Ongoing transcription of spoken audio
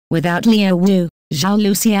Without Liu Wu, Zhao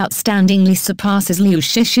Lusi outstandingly surpasses Liu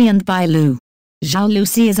Shishi and Bai Lu. Zhao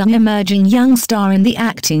Lusi is an emerging young star in the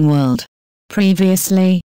acting world.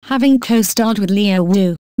 Previously, having co-starred with Liu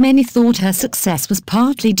Wu, many thought her success was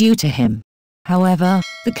partly due to him. However,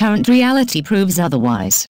 the current reality proves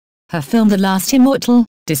otherwise. Her film The Last Immortal,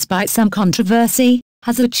 despite some controversy,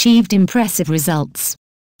 has achieved impressive results.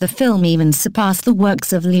 The film even surpassed the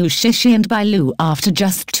works of Liu Shishi and Bai Lu after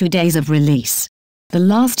just 2 days of release. The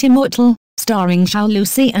Last Immortal, starring Zhao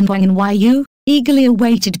Lusi and Wang Yu, eagerly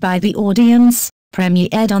awaited by the audience,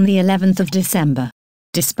 premiered on the 11th of December.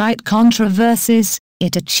 Despite controversies,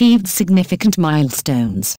 it achieved significant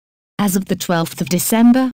milestones. As of the 12th of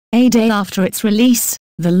December, a day after its release,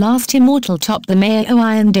 The Last Immortal topped the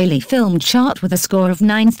Maoyan Daily Film Chart with a score of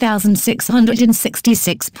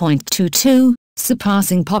 9,666.22,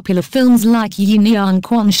 surpassing popular films like Yin Yang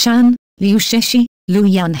Quan Shan, Liu Shishi, Lu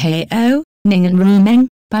Yun Heo, Ning and Rumeng,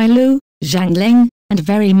 Bai Lu, Zhang Ling, and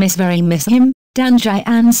Very Miss Him, Dan Jai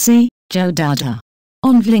Ansi, Zhou Dada.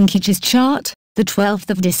 On Linkage's chart, the 12th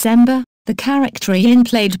of December, the character Yin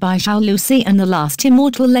played by Zhao Lusi and The Last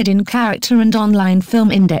Immortal led in character and online film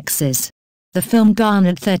indexes. The film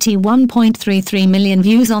garnered 31.33 million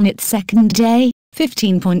views on its second day,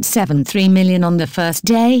 15.73 million on the first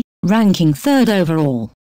day, ranking third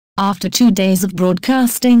overall. After 2 days of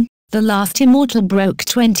broadcasting, The Last Immortal broke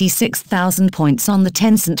 26,000 points on the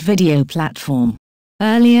Tencent video platform.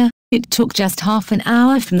 Earlier, it took just half an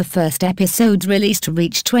hour from the first episode's release to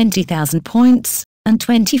reach 20,000 points, and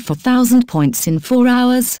 24,000 points in 4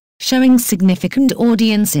 hours, showing significant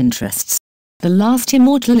audience interests. The Last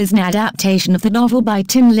Immortal is an adaptation of the novel by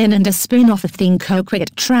Tin Lin and a spin-off of Think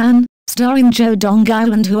Coquet Tran, starring Zhou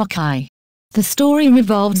Donggao and Hua Kai. The story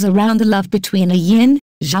revolves around the love between a Yin,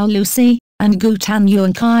 Zhao Lusi, and Gu Tan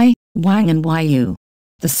Yuan Kai, Wang and Yu.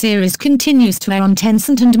 The series continues to air on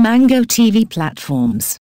Tencent and Mango TV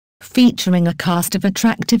platforms. Featuring a cast of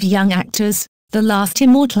attractive young actors, The Last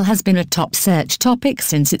Immortal has been a top search topic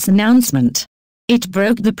since its announcement. It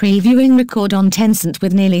broke the previewing record on Tencent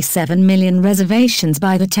with nearly 7 million reservations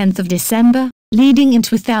by the 10th of December, leading in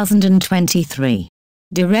 2023.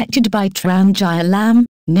 Directed by Tran Jia Lam,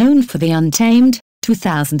 known for The Untamed,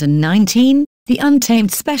 2019, The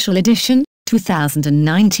Untamed Special Edition,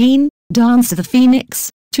 2019, Dance of the Phoenix,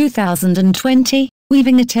 2020,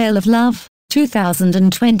 Weaving a Tale of Love,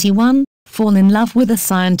 2021, Fall in Love with the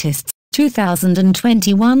Scientists,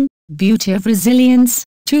 2021, Beauty of Resilience,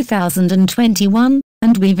 2021,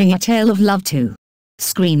 and Weaving a Tale of Love 2.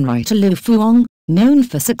 Screenwriter Lu Fuong, known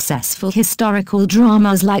for successful historical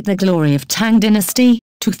dramas like The Glory of Tang Dynasty,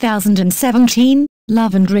 2017,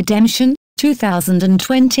 Love and Redemption,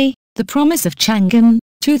 2020, The Promise of Chang'an,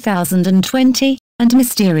 2020, and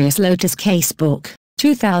Mysterious Lotus Casebook,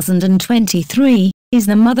 2023, is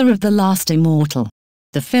the mother of The Last Immortal.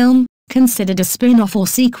 The film, considered a spin-off or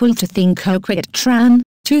sequel to Think Coquet Tran,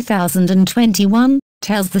 2021,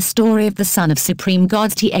 tells the story of the son of supreme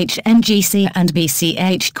gods THNGC and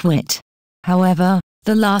BCH Quit. However,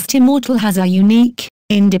 The Last Immortal has a unique,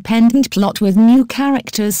 independent plot with new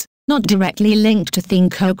characters, not directly linked to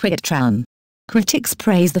Think Coquet Tran. Critics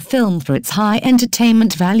praise the film for its high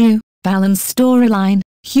entertainment value, balanced storyline,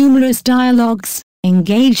 humorous dialogues,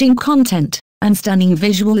 engaging content, and stunning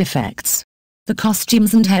visual effects. The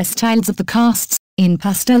costumes and hairstyles of the casts, in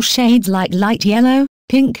pastel shades like light yellow,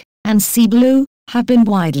 pink, and sea blue, have been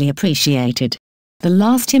widely appreciated. The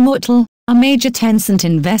Last Immortal, a major Tencent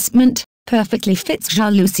investment, perfectly fits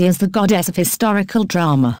Zhao Lusi as the goddess of historical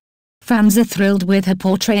drama. Fans are thrilled with her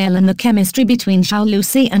portrayal and the chemistry between Zhao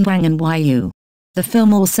Lusi and Wang and Yu. The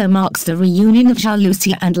film also marks the reunion of Zhao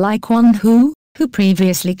Lusi and Lai Kuan-hu, who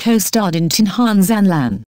previously co-starred in Tin Han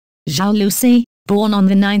Zanlan. Zhao Lusi, born on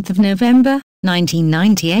the 9th of November,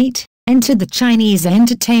 1998, entered the Chinese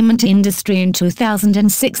entertainment industry in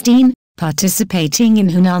 2016, participating in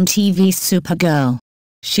Hunan TV's Supergirl.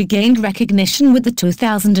 She gained recognition with the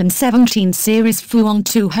 2017 series Fuong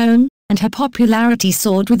Tu Hong, and her popularity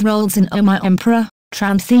soared with roles in Oh My Emperor,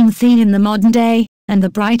 Tran Theme in the Modern Day, and The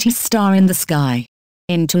Brightest Star in the Sky.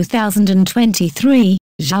 In 2023,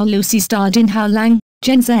 Zhao Lusi starred in Hao Lang,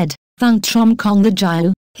 Gen Z, Thung Trom Kong the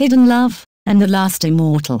Jiao, Hidden Love, and The Last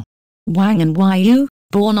Immortal. Wang and Yu,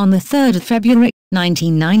 born on the 3rd of February,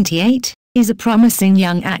 1998, is a promising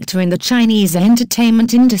young actor in the Chinese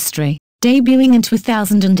entertainment industry, debuting in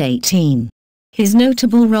 2018. His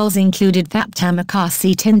notable roles included Thap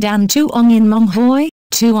Tamakasi Tindan Tuong in Mong Hoi,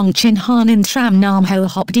 Tuong Chin Han in Tram Nam Ho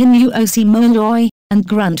Hop Din Uoc Moloi, and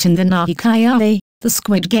Grunt in the Nahi Kayali, The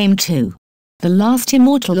Squid Game 2. The Last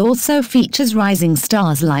Immortal also features rising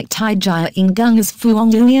stars like Tai Jia Ingung as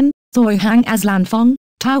Fuong Yuan, Thoi Hang as Lan Fong,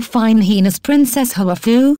 Tao Fine Heen as Princess Hoa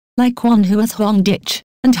Fu, Lai Quan Hu as Huang Dich,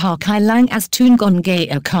 and Ha Kai Lang as Toon Gon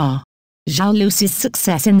Gao Ka. Zhao Lusi's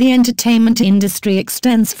success in the entertainment industry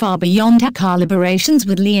extends far beyond her collaborations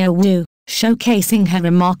with Liu Wu, showcasing her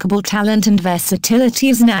remarkable talent and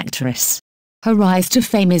versatility as an actress. Her rise to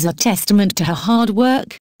fame is a testament to her hard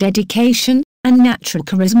work, dedication, and natural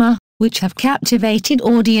charisma, which have captivated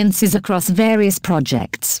audiences across various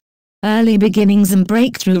projects. Early beginnings and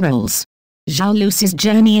breakthrough roles. Zhao Lusi's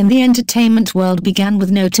journey in the entertainment world began with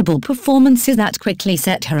notable performances that quickly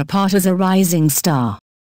set her apart as a rising star.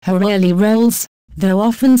 Her early roles, though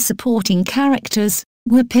often supporting characters,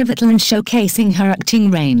 were pivotal in showcasing her acting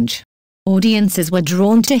range. Audiences were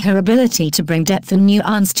drawn to her ability to bring depth and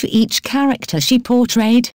nuance to each character she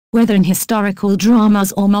portrayed, whether in historical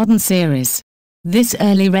dramas or modern series. This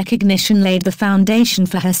early recognition laid the foundation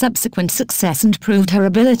for her subsequent success and proved her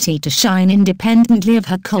ability to shine independently of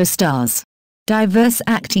her co-stars. Diverse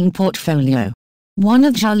acting portfolio. One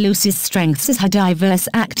of Zhao Lusi's strengths is her diverse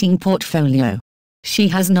acting portfolio. She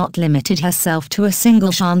has not limited herself to a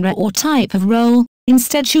single genre or type of role,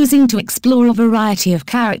 instead choosing to explore a variety of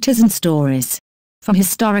characters and stories. From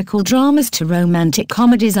historical dramas to romantic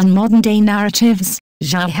comedies and modern-day narratives,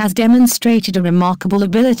 Zhao has demonstrated a remarkable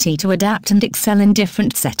ability to adapt and excel in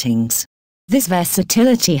different settings. This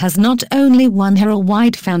versatility has not only won her a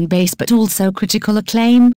wide fan base but also critical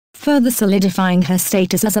acclaim, further solidifying her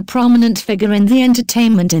status as a prominent figure in the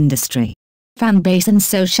entertainment industry. Fan base and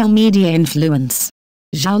social media influence.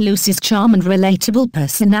 Zhao Lusi's charm and relatable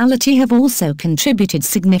personality have also contributed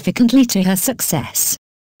significantly to her success.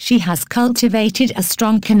 She has cultivated a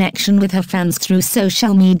strong connection with her fans through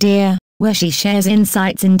social media, where she shares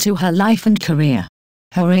insights into her life and career.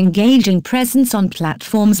 Her engaging presence on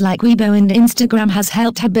platforms like Weibo and Instagram has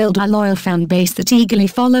helped her build a loyal fan base that eagerly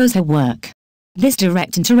follows her work. This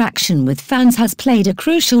direct interaction with fans has played a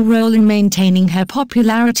crucial role in maintaining her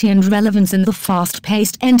popularity and relevance in the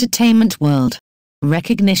fast-paced entertainment world.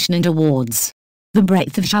 Recognition and awards. The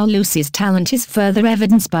breadth of Zhao Lusi's talent is further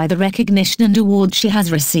evidenced by the recognition and awards she has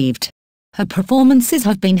received. Her performances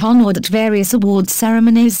have been honored at various awards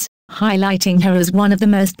ceremonies, highlighting her as one of the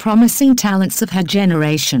most promising talents of her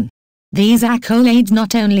generation. These accolades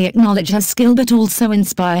not only acknowledge her skill but also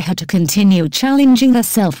inspire her to continue challenging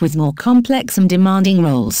herself with more complex and demanding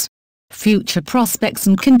roles. Future prospects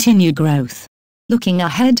and continued growth. Looking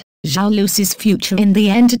ahead, Zhao Lusi's future in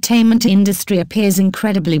the entertainment industry appears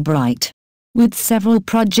incredibly bright. With several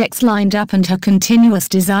projects lined up and her continuous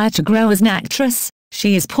desire to grow as an actress,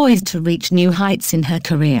 she is poised to reach new heights in her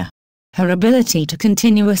career. Her ability to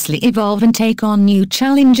continuously evolve and take on new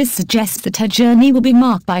challenges suggests that her journey will be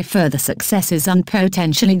marked by further successes and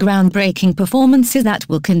potentially groundbreaking performances that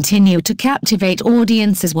will continue to captivate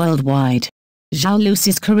audiences worldwide. Zhao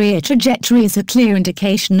Lusi's career trajectory is a clear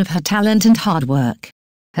indication of her talent and hard work.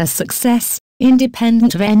 Her success,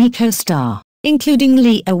 independent of any co-star, including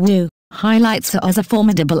Liu Wu, highlights her as a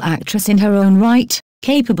formidable actress in her own right,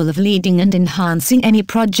 capable of leading and enhancing any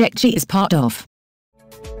project she is part of.